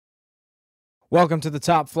Welcome to the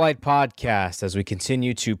Top Flight Podcast as we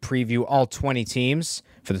continue to preview all 20 teams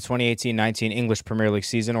for the 2018-19 English Premier League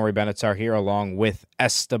season. Ori Benatar here along with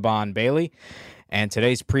Esteban Bailey. And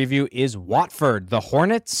today's preview is Watford, the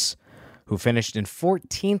Hornets, who finished in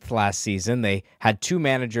 14th last season. They had two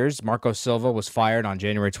managers. Marco Silva was fired on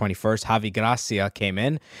January 21st. Javi Gracia came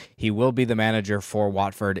in. He will be the manager for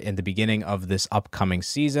Watford in the beginning of this upcoming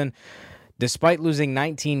season. Despite losing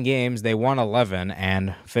 19 games, they won 11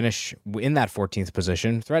 and finish in that 14th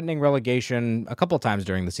position, threatening relegation a couple times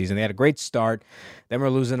during the season. They had a great start. Then were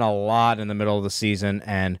losing a lot in the middle of the season,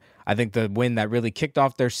 and I think the win that really kicked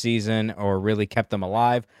off their season or really kept them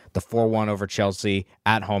alive, the 4-1 over Chelsea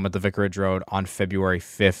at home at the Vicarage Road on February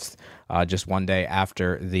 5th, just one day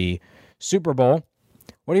after the Super Bowl.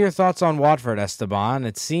 What are your thoughts on Watford, Esteban?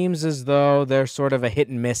 It seems as though they're sort of a hit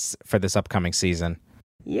and miss for this upcoming season.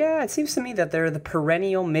 Yeah, it seems to me that they're the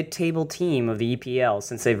perennial mid-table team of the EPL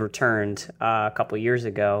since they've returned a couple years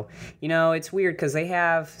ago. You know, it's weird because they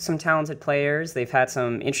have some talented players. They've had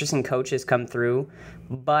some interesting coaches come through,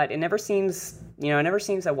 but it never seems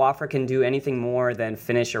that Watford can do anything more than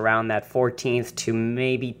finish around that 14th to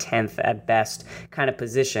maybe 10th at best kind of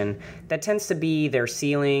position. That tends to be their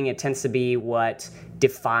ceiling. It tends to be what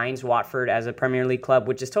defines Watford as a Premier League club,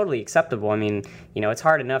 which is totally acceptable. I mean, it's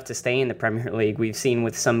hard enough to stay in the Premier League. We've seen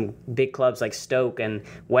with some big clubs like Stoke and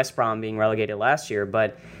West Brom being relegated last year,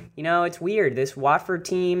 but it's weird. This Watford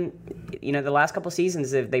team, the last couple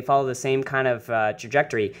seasons, if they follow the same kind of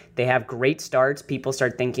trajectory, they have great starts. People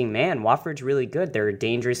start thinking, man, Watford's really good. They're a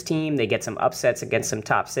dangerous team. They get some upsets against some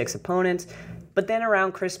top six opponents. But then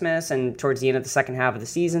around Christmas and towards the end of the second half of the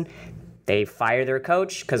season, they fire their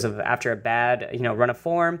coach after a bad, run of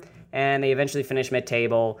form, and they eventually finish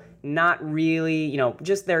mid-table. Not really,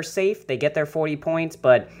 just they're safe. They get their 40 points,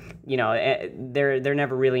 but they're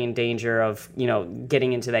never really in danger of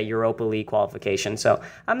getting into that Europa League qualification. So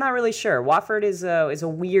I'm not really sure. Watford is a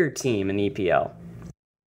weird team in the EPL.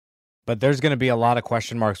 But there's going to be a lot of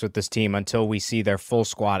question marks with this team until we see their full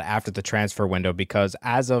squad after the transfer window, because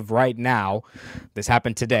as of right now, this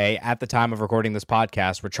happened today, at the time of recording this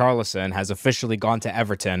podcast, Richarlison has officially gone to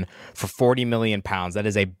Everton for £40 million. That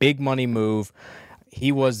is a big money move.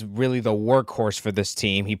 He was really the workhorse for this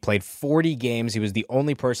team. He played 40 games. He was the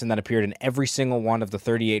only person that appeared in every single one of the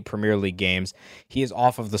 38 Premier League games. He is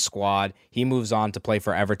off of the squad. He moves on to play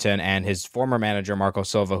for Everton, and his former manager, Marco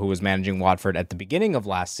Silva, who was managing Watford at the beginning of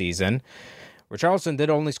last season, Richarlison did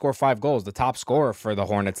only score 5 goals. The top scorer for the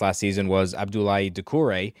Hornets last season was Abdoulaye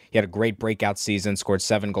Doucouré. He had a great breakout season, scored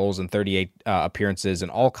 7 goals in 38 appearances in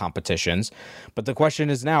all competitions. But the question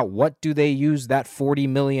is now, what do they use that £40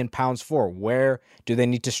 million for? Where do they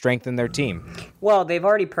need to strengthen their team? Well, they've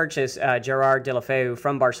already purchased Gerard Deulofeu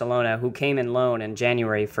from Barcelona, who came in loan in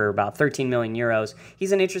January for about 13 million euros.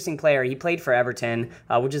 He's an interesting player. He played for Everton,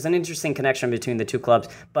 which is an interesting connection between the two clubs.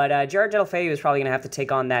 But Gerard Deulofeu is probably going to have to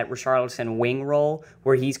take on that Richarlison wing role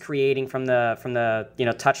where he's creating from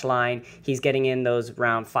the touch line. He's getting in those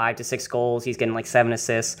around 5 to 6 goals. He's getting like 7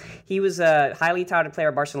 assists. He was a highly touted player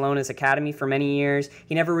at Barcelona's academy for many years.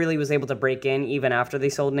 He never really was able to break in even after they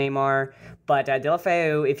sold Neymar. But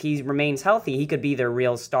Deulofeu, if he remains healthy, he could be their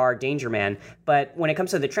real star danger man. But when it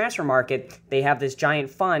comes to the transfer market, they have this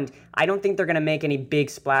giant fund. I don't think they're going to make any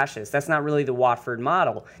big splashes. That's not really the Watford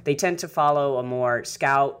model. They tend to follow a more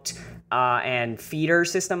scout and feeder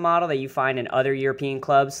system model that you find in other European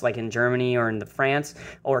clubs, like in Germany or in France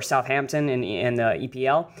or Southampton in the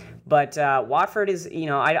EPL. But Watford is,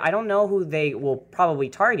 I don't know who they will probably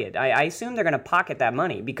target. I assume they're going to pocket that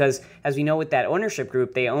money because, as we know with that ownership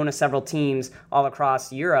group, they own several teams all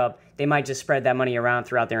across Europe. They might just spread that money around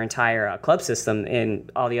throughout their entire club system in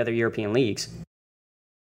all the other European leagues.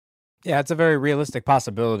 Yeah, it's a very realistic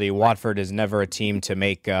possibility. Watford is never a team to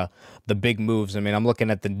make the big moves. I mean, I'm looking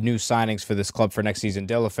at the new signings for this club for next season.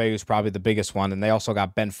 Deulofeu is probably the biggest one, and they also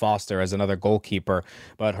got Ben Foster as another goalkeeper.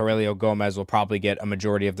 But Aurelio Gomez will probably get a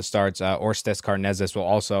majority of the starts. Orestes Karnezes will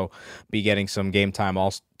also be getting some game time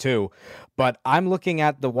too. But I'm looking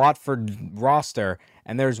at the Watford roster,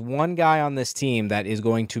 and there's one guy on this team that is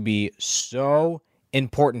going to be so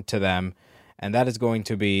important to them, and that is going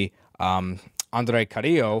to be Andre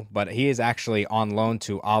Carrillo, but he is actually on loan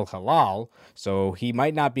to Al Hilal, so he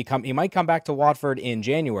might come back to Watford in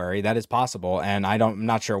January. That is possible, and I'm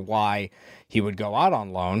not sure why he would go out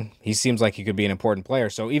on loan. He seems like he could be an important player.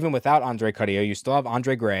 So even without Andre Carrillo, you still have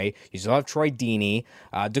Andre Gray, you still have Troy Deeney,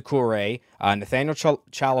 Doucouré, Nathaniel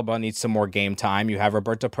Chalobah needs some more game time. You have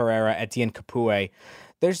Roberto Pereira, Etienne Capoue.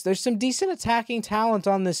 There's some decent attacking talent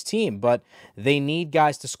on this team, but they need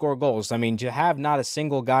guys to score goals. I mean, to have not a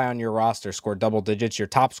single guy on your roster score double digits, your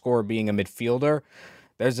top scorer being a midfielder,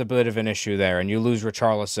 there's a bit of an issue there. And you lose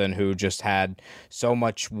Richarlison, who just had so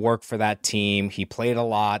much work for that team. He played a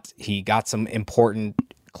lot. He got some important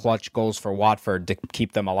clutch goals for Watford to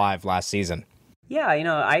keep them alive last season. Yeah,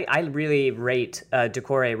 I really rate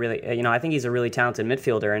Doucouré. Really, I think he's a really talented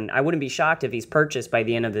midfielder, and I wouldn't be shocked if he's purchased by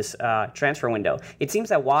the end of this transfer window. It seems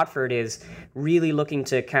that Watford is really looking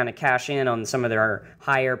to kind of cash in on some of their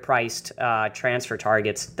higher-priced transfer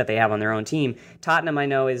targets that they have on their own team. Tottenham, I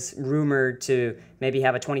know, is rumored to maybe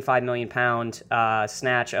have a £25 million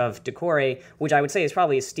snatch of Doucouré, which I would say is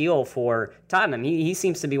probably a steal for Tottenham. He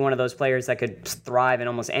seems to be one of those players that could thrive in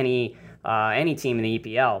almost any team in the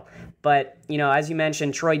EPL. But, as you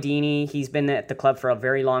mentioned, Troy Deeney, he's been at the club for a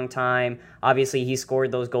very long time. Obviously, he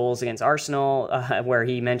scored those goals against Arsenal, where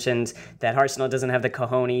he mentioned that Arsenal doesn't have the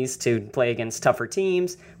cojones to play against tougher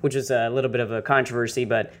teams, which is a little bit of a controversy,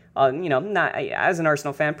 but, not as an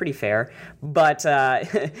Arsenal fan, pretty fair. But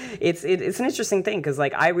it's an interesting thing because,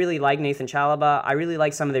 I really like Nathan Chalobah. I really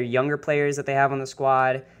like some of their younger players that they have on the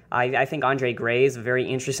squad. I think Andre Gray is a very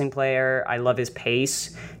interesting player. I love his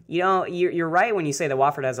pace. You're right when you say that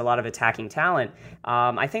Watford has a lot of attacking talent.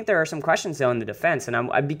 I think there are some questions, though, in the defense, and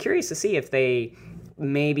I'd be curious to see if they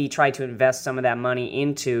maybe try to invest some of that money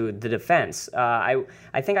into the defense. I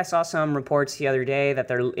think I saw some reports the other day that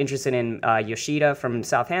they're interested in Yoshida from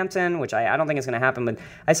Southampton, which I don't think is going to happen, but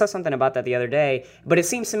I saw something about that the other day. But it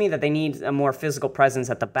seems to me that they need a more physical presence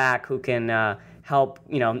at the back who can help,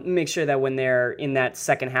 make sure that when they're in that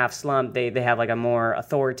second half slump, they have a more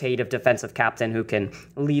authoritative defensive captain who can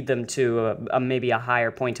lead them to maybe a higher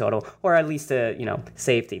point total or at least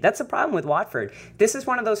safety. That's the problem with Watford. This is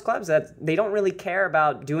one of those clubs that they don't really care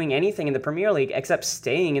about doing anything in the Premier League except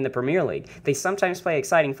staying in the Premier League. They sometimes play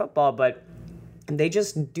exciting football, but they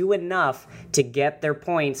just do enough to get their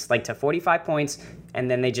points, to 45 points, and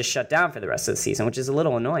then they just shut down for the rest of the season, which is a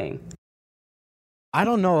little annoying. I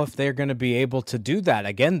don't know if they're going to be able to do that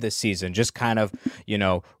again this season. Just kind of,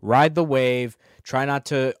 ride the wave, try not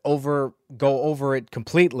to go over it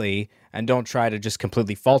completely, and don't try to just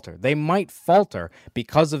completely falter. They might falter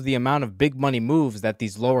because of the amount of big money moves that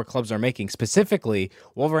these lower clubs are making. Specifically,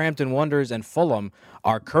 Wolverhampton Wanderers and Fulham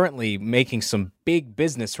are currently making some big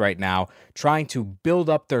business right now, trying to build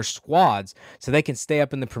up their squads so they can stay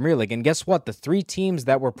up in the Premier League. And guess what? The three teams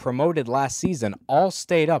that were promoted last season all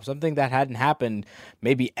stayed up, something that hadn't happened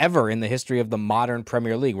maybe ever in the history of the modern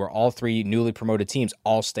Premier League, where all three newly promoted teams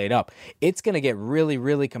all stayed up. It's going to get really,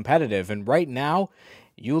 really competitive. And right now,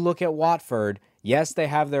 you look at Watford, yes, they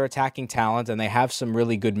have their attacking talent, and they have some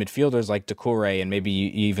really good midfielders like Doucouré and maybe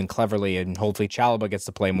even Cleverly, and hopefully Chalobah gets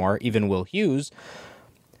to play more, even Will Hughes.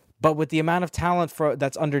 But with the amount of talent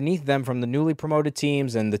that's underneath them from the newly promoted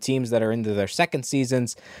teams and the teams that are into their second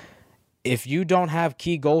seasons, if you don't have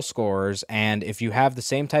key goal scorers, and if you have the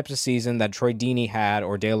same types of season that Troy Deeney had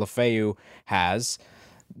or Deulofeu has,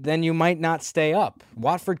 then you might not stay up.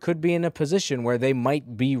 Watford could be in a position where they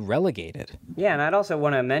might be relegated. Yeah, and I'd also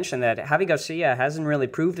want to mention that Javi Garcia hasn't really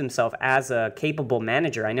proved himself as a capable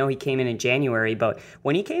manager. I know he came in January, but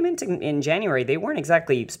when he came in January, they weren't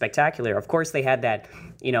exactly spectacular. Of course, they had that,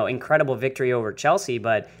 incredible victory over Chelsea,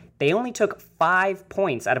 but they only took 5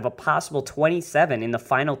 points out of a possible 27 in the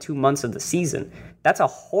final 2 months of the season. That's a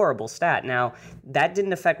horrible stat. Now, that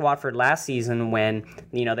didn't affect Watford last season when,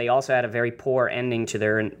 they also had a very poor ending to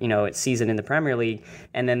their, season in the Premier League.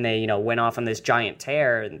 And then they, went off on this giant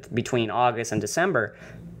tear between August and December.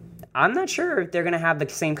 I'm not sure if they're going to have the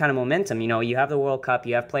same kind of momentum. You have the World Cup,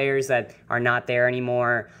 you have players that are not there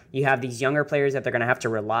anymore. You have these younger players that they're going to have to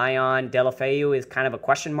rely on. Deulofeu is kind of a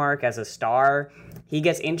question mark as a star. He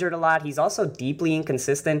gets injured a lot. He's also deeply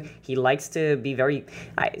inconsistent. He likes to be very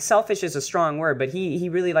selfish is a strong word, but he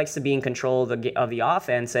really likes to be in control of the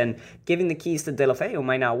offense, and giving the keys to Deulofeu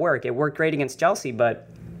might not work. It worked great against Chelsea, but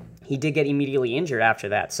he did get immediately injured after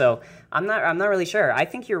that. So I'm not really sure. I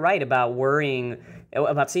think you're right about worrying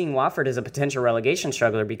about seeing Watford as a potential relegation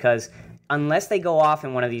struggler, because unless they go off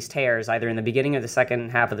in one of these tears, either in the beginning or the second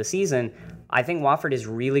half of the season, I think Watford is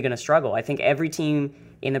really going to struggle. I think every team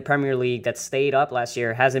in the Premier League that stayed up last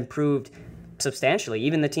year has improved substantially.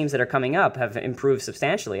 Even the teams that are coming up have improved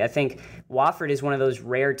substantially. I think Watford is one of those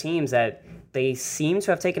rare teams that they seem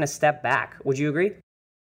to have taken a step back. Would you agree?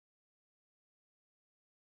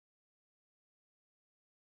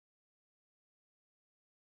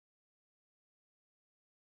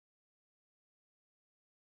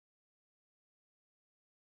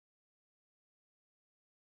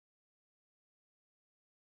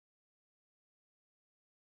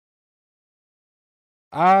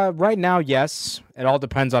 Right now, yes. It all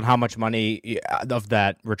depends on how much money of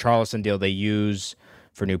that Richarlison deal they use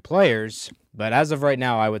for new players. But as of right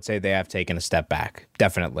now, I would say they have taken a step back,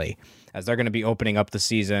 definitely, as they're going to be opening up the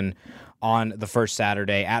season on the first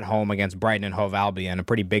Saturday at home against Brighton and Hove Albion. A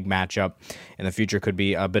pretty big matchup in the future, could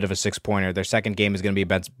be a bit of a 6-pointer. Their second game is going to be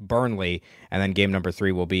against Burnley, and then game number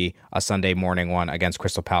 3 will be a Sunday morning one against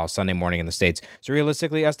Crystal Palace, Sunday morning in the States. So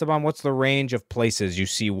realistically, Esteban, what's the range of places you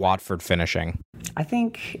see Watford finishing? I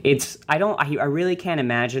think I really can't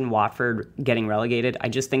imagine Watford getting relegated. I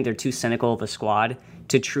just think they're too cynical of a squad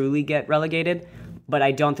to truly get relegated. But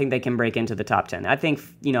I don't think they can break into the top 10. I think,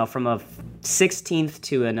 from a 16th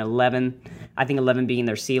to an 11, I think 11 being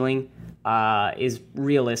their ceiling is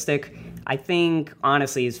realistic. I think,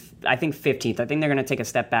 honestly, I think 15th. I think they're going to take a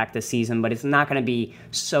step back this season, but it's not going to be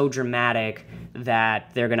so dramatic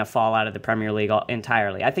that they're going to fall out of the Premier League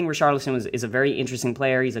entirely. I think Richarlison is a very interesting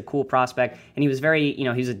player. He's a cool prospect, and he was he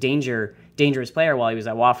was a dangerous player while he was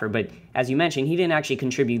at Watford. But as you mentioned, he didn't actually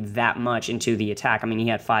contribute that much into the attack. I mean, he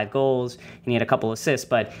had 5 goals and he had a couple assists,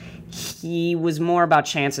 but he was more about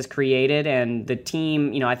chances created. And the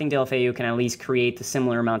team, I think Deulofeu can at least create the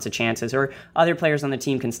similar amounts of chances, or other players on the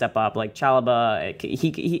team can step up, like Chalobah.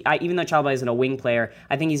 Even though Chalobah isn't a wing player,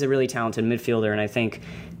 I think he's a really talented midfielder, and I think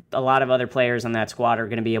a lot of other players on that squad are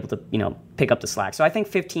going to be able to, pick up the slack. So I think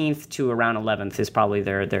 15th to around 11th is probably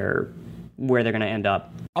their where they're going to end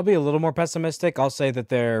up. I'll be a little more pessimistic. I'll say that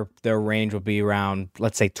their range will be around,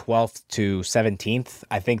 let's say, 12th to 17th.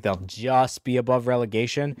 I think they'll just be above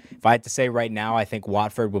relegation. If I had to say right now, I think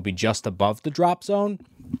Watford will be just above the drop zone,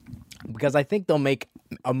 because I think they'll make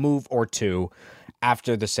a move or two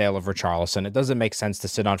after the sale of Richarlison. It doesn't make sense to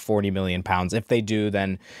sit on £40 million. If they do,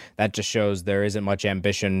 then that just shows there isn't much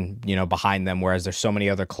ambition, behind them, whereas there's so many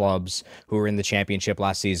other clubs who were in the Championship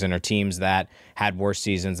last season, or teams that had worse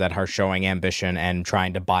seasons that are showing ambition and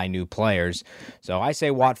trying to buy new players. So I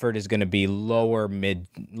say Watford is going to be lower mid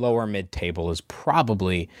table is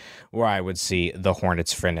probably where I would see the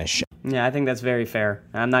Hornets finish. Yeah, I think that's very fair.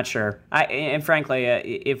 I'm not sure. And frankly,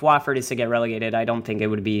 if Watford is to get relegated, I don't think a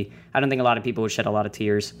lot of people would shed a lot of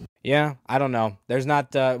tears. Yeah, I don't know. There's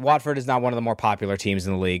not Watford is not one of the more popular teams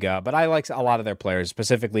in the league, but I like a lot of their players,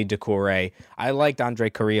 specifically Doucouré. I liked Andre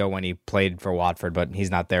Carrillo when he played for Watford, but he's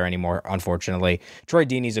not there anymore, unfortunately. Troy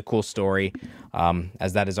Deeney's a cool story,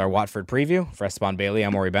 as that is our Watford preview. For Esteban Bailey,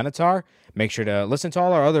 I'm Ori Benatar. Make sure to listen to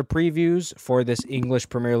all our other previews for this English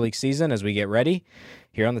Premier League season as we get ready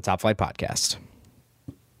here on the Top Flight Podcast.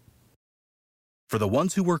 For the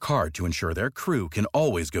ones who work hard to ensure their crew can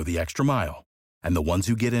always go the extra mile, and the ones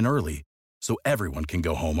who get in early so everyone can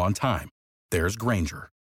go home on time, there's Grainger,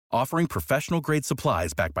 offering professional-grade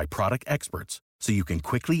supplies backed by product experts so you can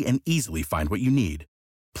quickly and easily find what you need.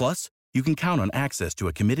 Plus, you can count on access to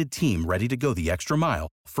a committed team ready to go the extra mile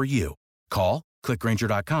for you. Call, click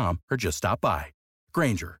Grainger.com, or just stop by.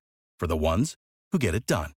 Grainger, for the ones who get it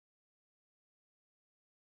done.